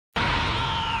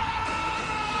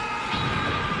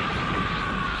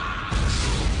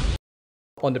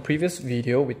On the previous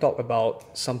video, we talked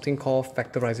about something called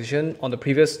factorization on the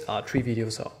previous 3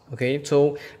 videos. Okay,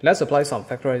 so let's apply some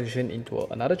factorization into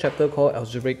another chapter called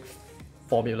Algebraic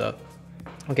Formula.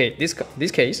 Okay, this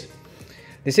case,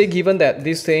 they say given that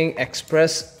this thing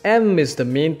express m is the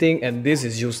main thing and this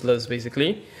is useless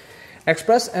basically.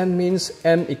 Express m means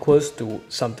m equals to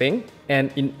something,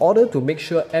 and in order to make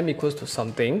sure m equals to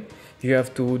something, you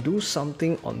have to do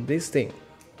something on this thing.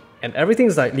 And everything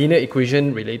is like linear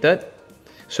equation related.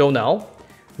 So now,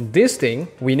 this thing,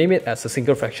 we name it as a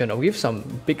single fraction. I'll give some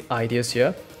big ideas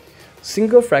here.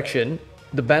 Single fraction,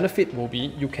 the benefit will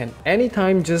be you can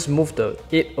anytime just move the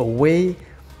 8 away,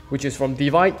 which is from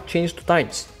divide, change to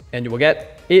times. And you will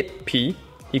get 8p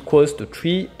equals to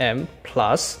 3m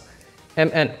plus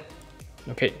mn.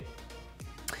 Okay.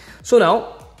 So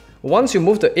now, once you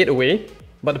move the 8 away,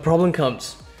 but the problem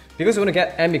comes. Because you want to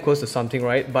get m equals to something,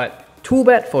 right? But too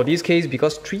bad for this case,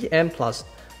 because 3m plus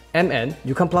mn,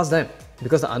 you can't plus them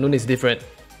because the unknown is different.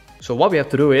 So what we have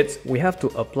to do is, we have to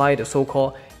apply the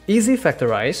so-called easy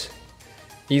factorize,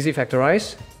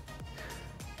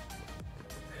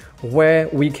 where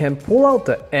we can pull out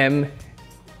the m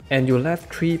and you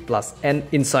left 3 plus n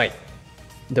inside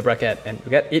the bracket and you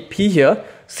get 8p here.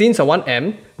 Since I want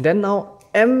m, then now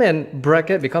m and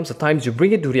bracket becomes a times, you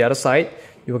bring it to the other side,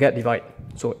 you will get divide.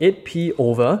 So 8p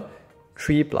over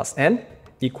 3 plus n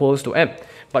equals to m.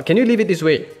 But can you leave it this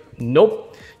way?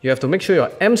 Nope. You have to make sure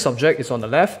your m subject is on the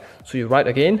left. So you write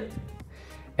again.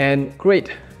 And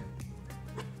great.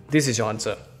 This is your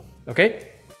answer. Okay?